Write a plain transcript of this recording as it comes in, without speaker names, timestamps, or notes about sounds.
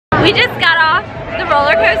We just got off the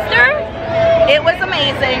roller coaster. It was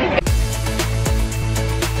amazing.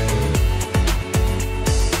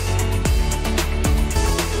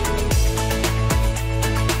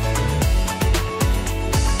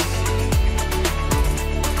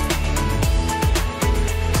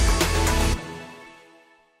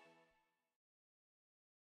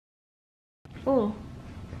 Oh.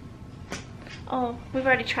 Oh, we've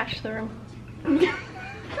already trashed the room.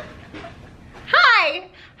 Hi!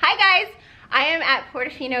 Hi guys! I am at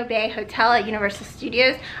Portofino Bay Hotel at Universal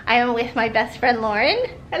Studios. I am with my best friend Lauren.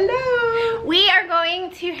 Hello! We are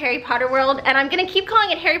going to Harry Potter World, and I'm gonna keep calling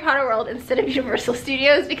it Harry Potter World instead of Universal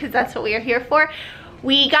Studios because that's what we are here for.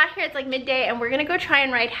 We got here, it's like midday, and we're gonna go try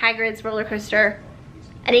and ride Hagrid's roller coaster.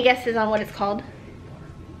 Any guesses on what it's called?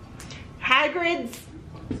 Hagrid's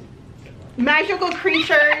Magical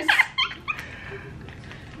Creatures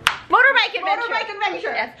Motorbike Adventure. Motorbike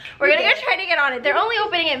Adventure. Yes, we're gonna go try to get on it. They're only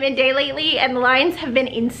opening at midday lately and the lines have been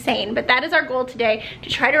insane, but that is our goal today, to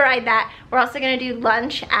try to ride that. We're also gonna do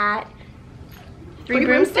lunch at Three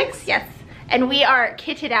Broomsticks. Yes, and we are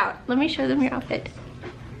kitted out. Let me show them your outfit.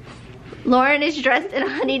 Lauren is dressed in a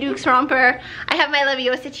Honeydukes romper. I have my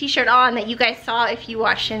Leviosa t-shirt on that you guys saw if you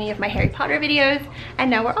watched any of my Harry Potter videos, and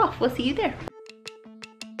now we're off. We'll see you there.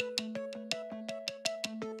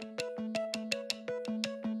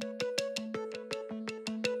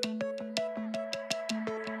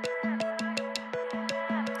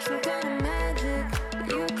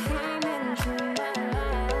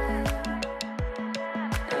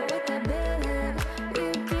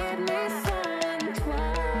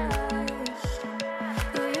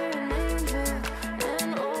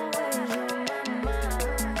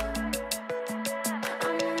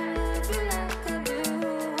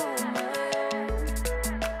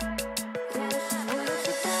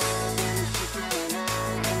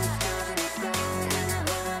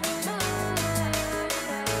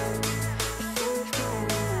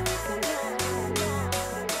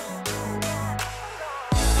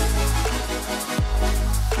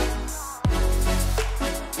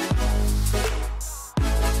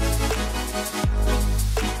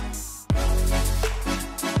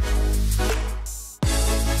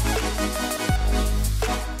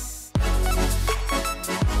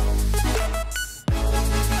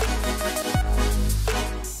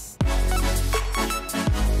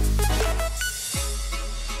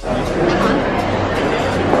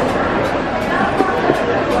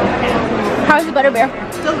 How's the butterbeer?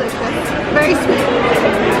 delicious. Very sweet.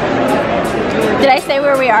 Did I say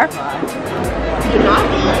where we are? You did not?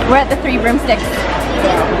 We're at the Three Broomsticks.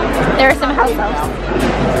 There are some house elves.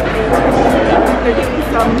 They're doing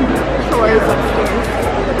some chores upstairs.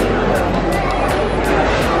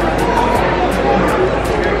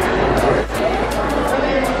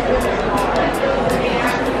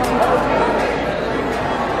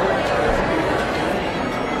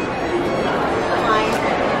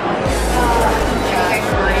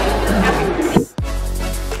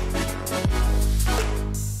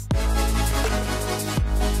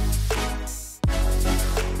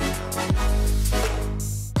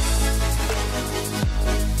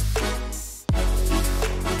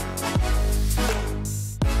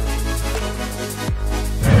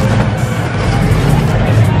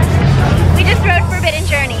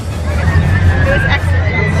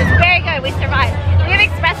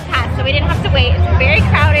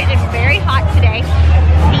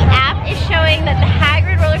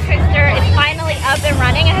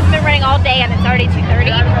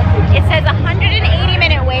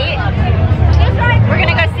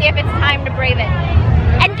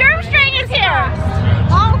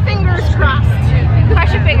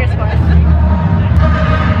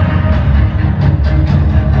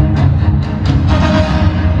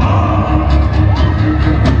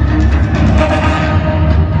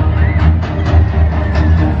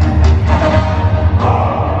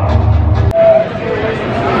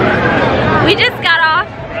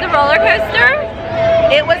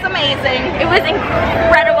 It was amazing. It was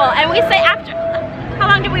incredible. And we say after, how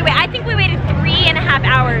long did we wait? I think we waited 3.5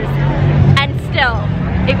 hours and still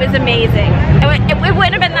it was amazing. It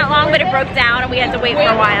wouldn't have been that long, but it broke down and we had to wait for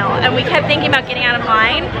a while. And we kept thinking about getting out of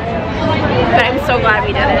line, but I'm so glad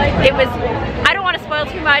we did it. It was, I don't want to spoil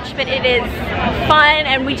too much, but it is fun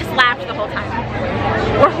and we just laughed the whole time.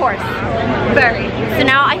 We're hoarse. Very. So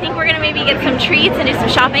now I think we're gonna maybe get some treats and do some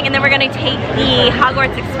shopping, and then we're gonna take the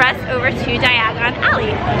Hogwarts Express over to Diagon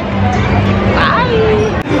Alley. Bye.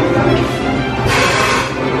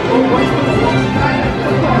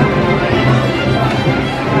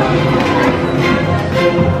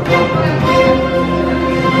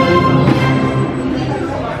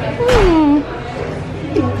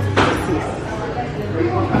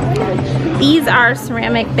 these are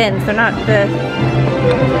ceramic bins. They're not the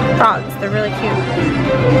frogs. They're really cute.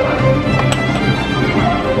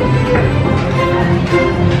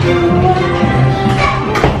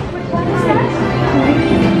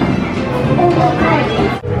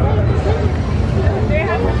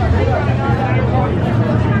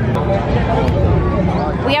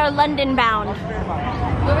 We are London bound.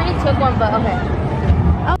 We already took one, but okay.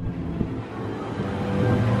 Oh.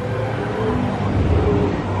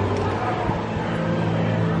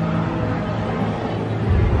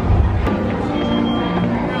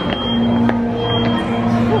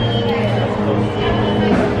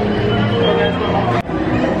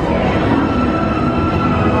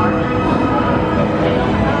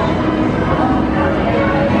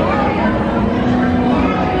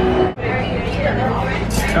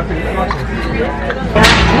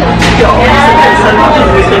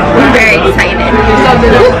 We're very excited.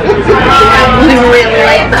 We really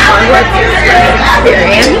like the Hagrids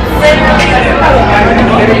experience.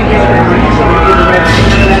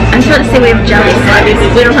 I'm trying to say we have jelly slugs.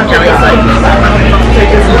 We don't have jelly slugs.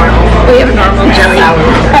 They're just normal. We have normal jelly.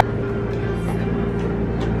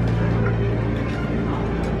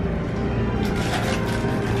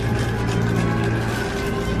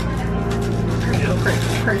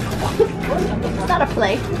 It's not a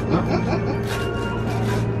play.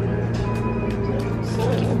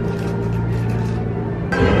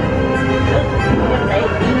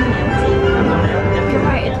 You're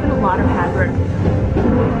right, it's been a lot of Hagrid.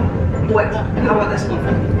 What? How about this one?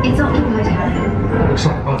 It's occupied, Helen. Looks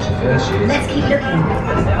like a bunch of fursuits. Let's keep looking.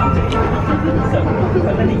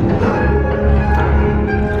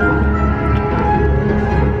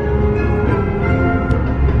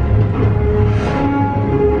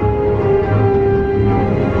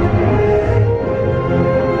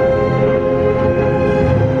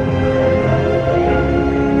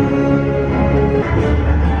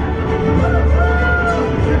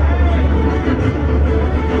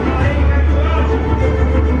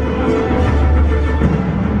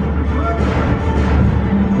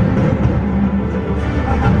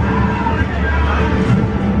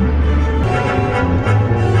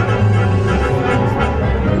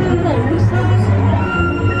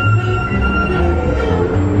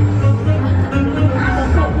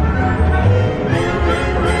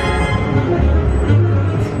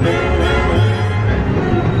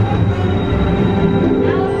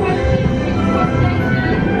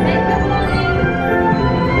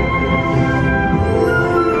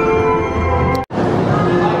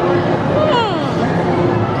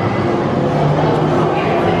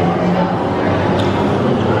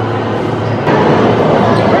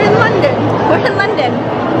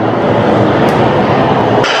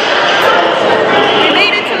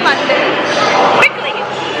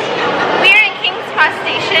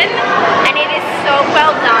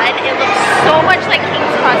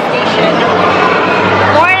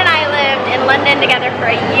 Together for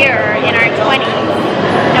a year in our 20s,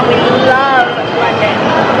 and we love London.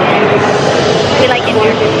 We like it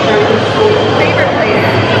here. Favorite place.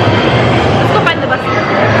 Let's go find the bus.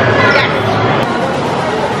 Yes.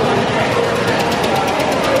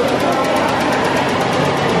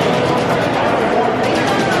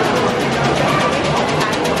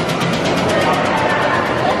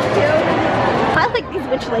 I like these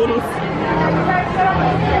witch ladies.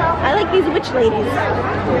 I like these witch ladies.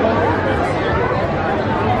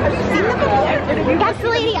 That's the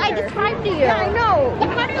lady I described to you. Yeah, I know.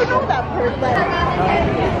 How do you know that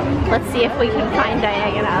person? Let's see if we can find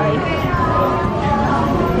Diagon Alley.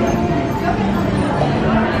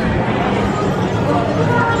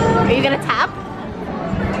 Are you gonna tap?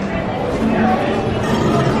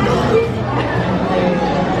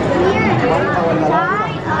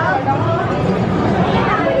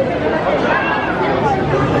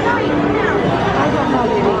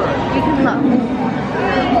 You can look.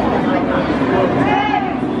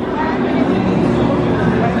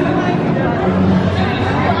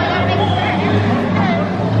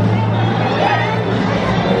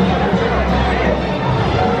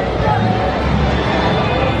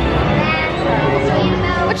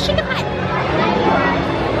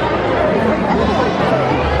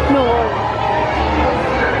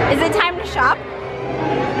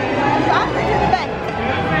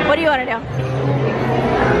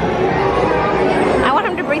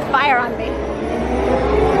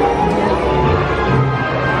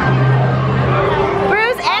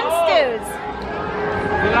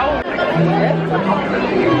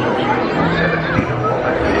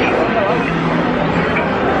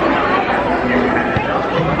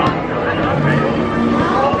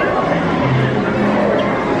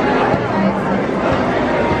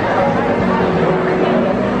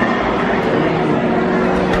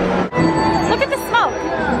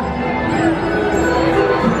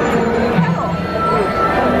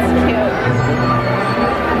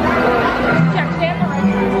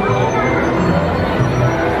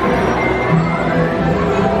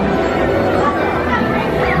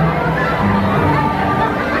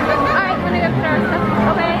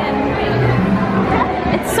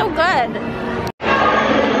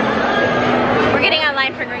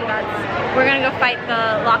 we're gonna go fight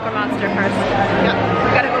the locker monster first. Yep.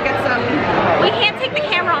 We gotta go get some. We can't take the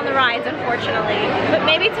camera on the rides, unfortunately. But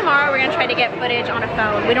maybe tomorrow we're gonna try to get footage on a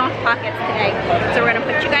phone. We don't have pockets today. So we're gonna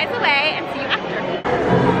put you guys away and see you after.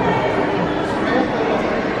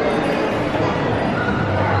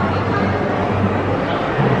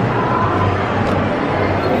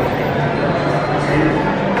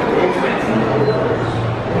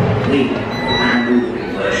 Need manual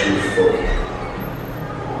immersion fully.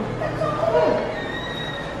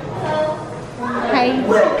 Hi.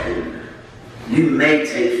 Welcome. You may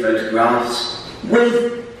take photographs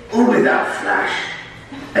with or without flash,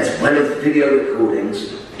 as well as video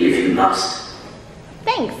recordings if you must.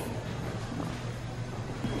 Thanks.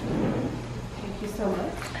 Thank you so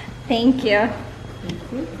much. Thank you.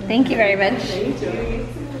 Thank you very much. Thank you.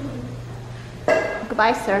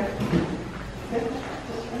 Goodbye, sir.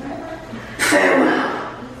 Farewell.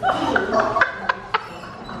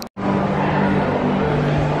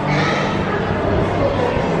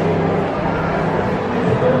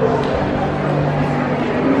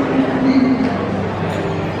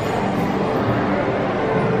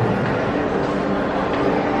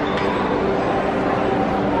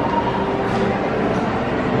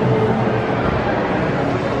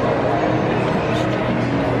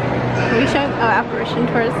 Apparition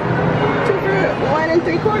tours. 2 for $1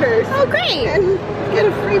 3/4. Oh, great! And get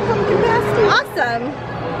a free pumpkin pasty. Awesome.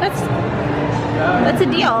 That's a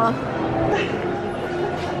deal.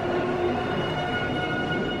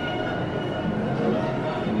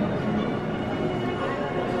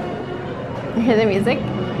 You hear the music?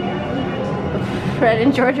 Fred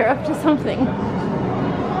and George are up to something.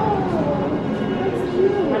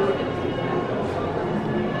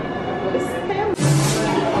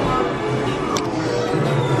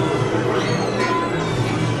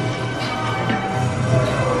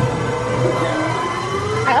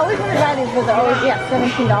 But they're always, yeah,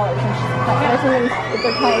 $17. And it's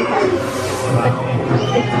a tiny card. But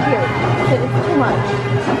it's cute. It's too much.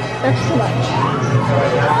 That's too much.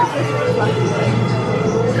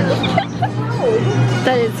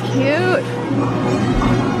 That is cute.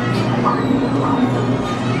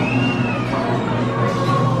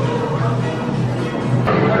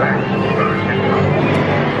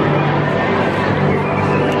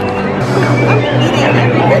 I'm eating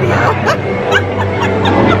every video.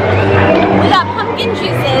 We got pumpkin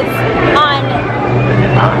juices on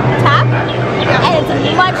tap, and it's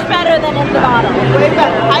much better than in the bottle. Way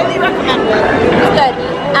better. Highly recommended. It's good.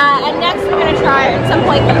 And next we're going to try at some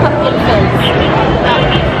point the pumpkin fizz.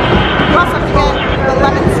 You also have to get the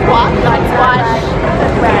lemon squash. Lemon squash.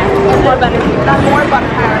 And more butterbeer. More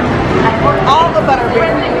butterbeer. All the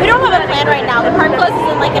butterbeer. We don't have a plan right now. The park closes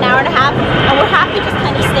in like an hour and a half, and we're happy just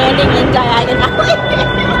kind of standing in Diagon Alley.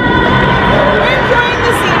 We're enjoying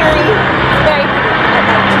the scenery. It's very pretty.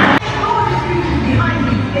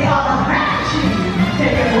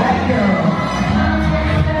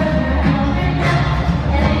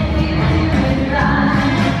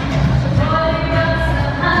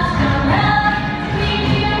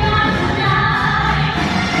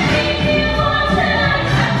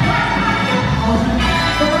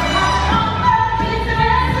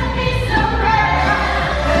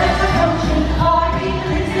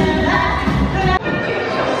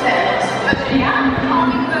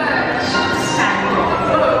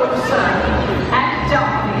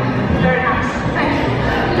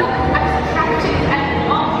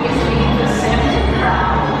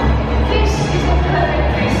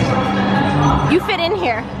 You fit in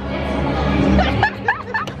here.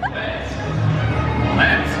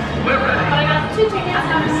 We're ready.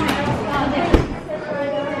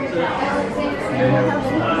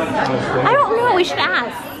 I don't know. We should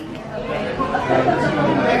ask.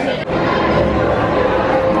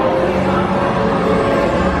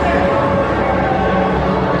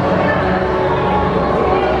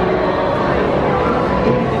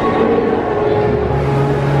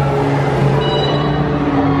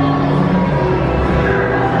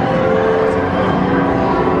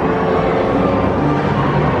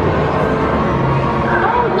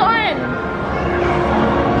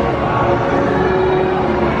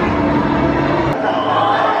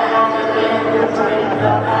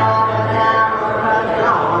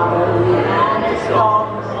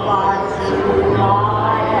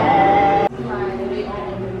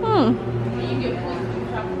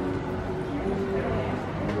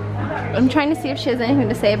 I'm trying to see if she has anything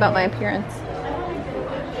to say about my appearance.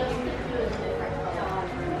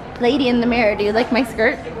 Lady in the mirror, do you like my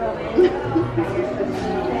skirt?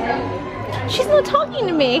 She's not talking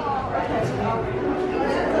to me.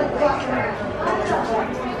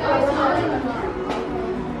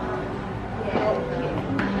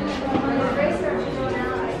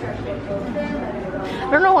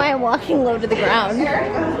 am walking low to the ground.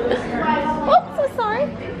 Oh, so sorry.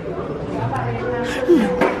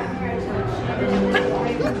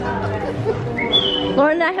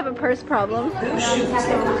 Lauren and I have a purse problem.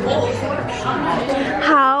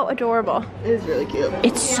 How adorable. It is really cute.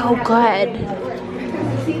 It's so good.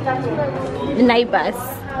 The night bus.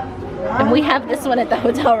 And we have this one at the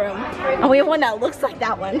hotel room. And we have one that looks like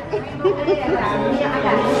that one.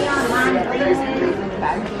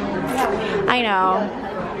 I know.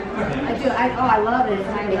 I do. I love it. It's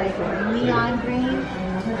kind of like neon green.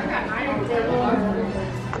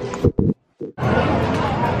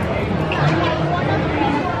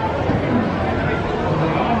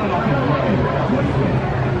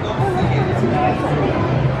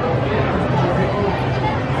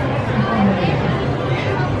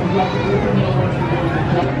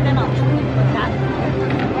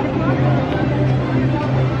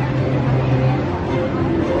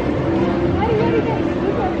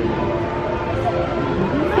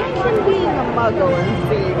 Muggle and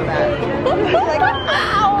seeing that. Like,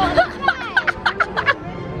 ow!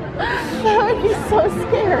 That would be so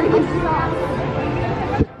scary.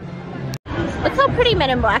 Look how pretty Men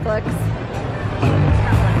in Black looks.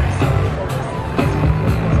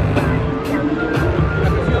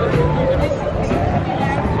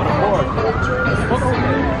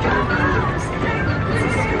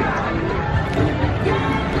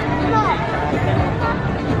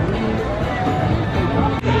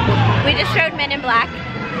 We just showed Men in Black.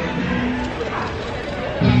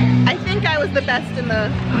 I think I was the best in the...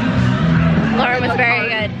 Lauren was very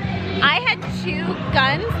good. I had 2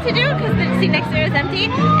 guns to do because the seat next to it was empty.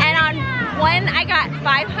 And on one I got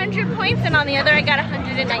 500 points and on the other I got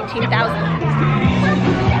 119,000.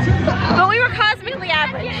 But we were cosmically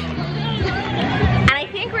average. And I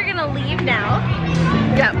think we're gonna leave now.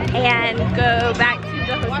 Yep. And go back to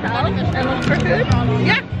the hotel and look for food.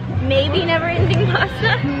 Yeah. Maybe never ending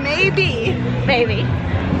pasta. Maybe. Maybe.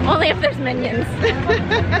 Only if there's minions.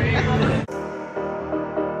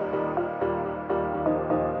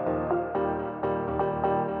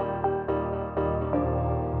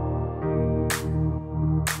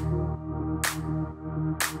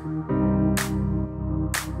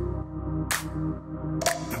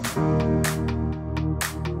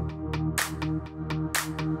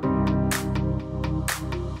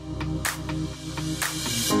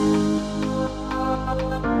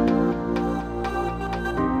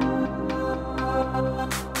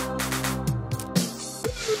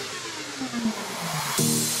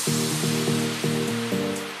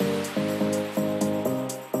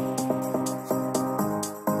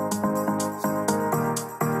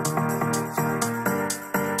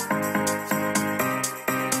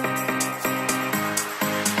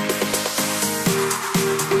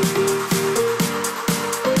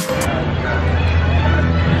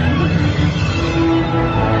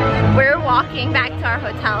 Walking back to our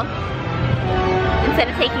hotel instead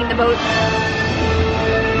of taking the boat.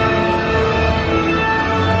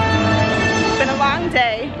 It's been a long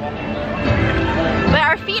day. But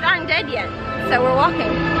our feet aren't dead yet, so we're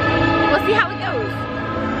walking. We'll see how it goes.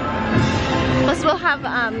 Plus we'll have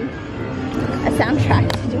a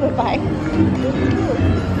soundtrack to do it by.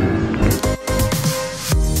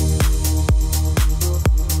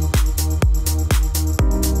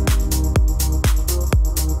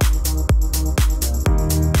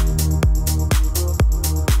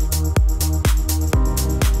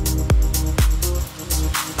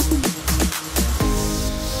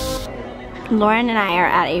 Lauren and I are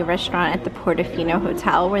at a restaurant at the Portofino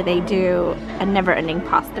Hotel where they do a never-ending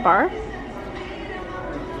pasta bar.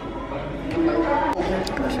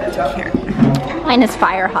 Mine is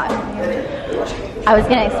fire hot. I was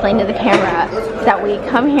gonna explain to the camera that we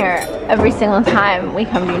come here every single time we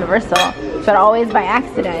come to Universal, but always by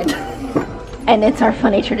accident, and it's our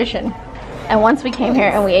funny tradition. And once we came here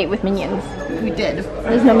and we ate with Minions. We did.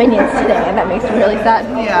 There's no Minions today, and that makes me really sad.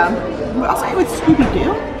 Yeah. We also ate with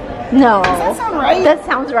Scooby-Doo. No. Does that sound right? That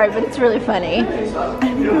sounds right, but it's really funny. I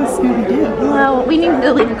think it was Scooby-Doo. Well, we need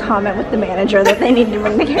to leave a comment with the manager that they need to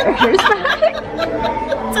bring the characters back.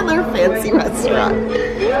 It's in their fancy restaurant.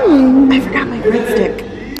 I forgot my breadstick.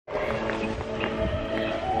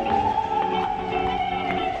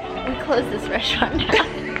 We closed this restaurant down.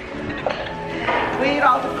 We ate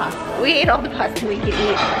all the pasta. We ate all the pasta we could eat,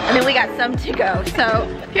 and then we got some to go. So,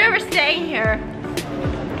 if you're ever staying here,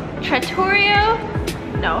 Trattoria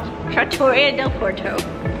del Porto.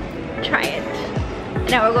 Try it. And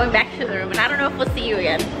now we're going back to the room, and I don't know if we'll see you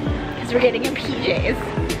again because we're getting in PJs.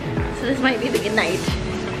 So this might be the good night.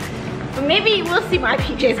 But maybe we'll see my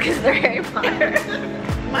PJs because they're Harry Potter.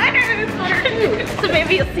 Mine are too. So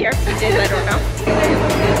maybe you'll see our footage, I don't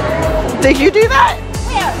know. Did you do that?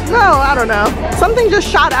 Yeah. No, I don't know. Something just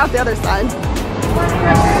shot out the other side.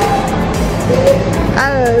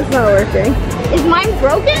 It's not working. Is mine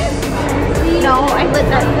broken? No, I lit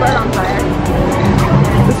that bird on fire.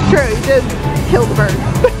 It's true, you did kill the bird.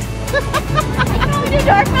 Can we do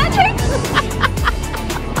dark magic?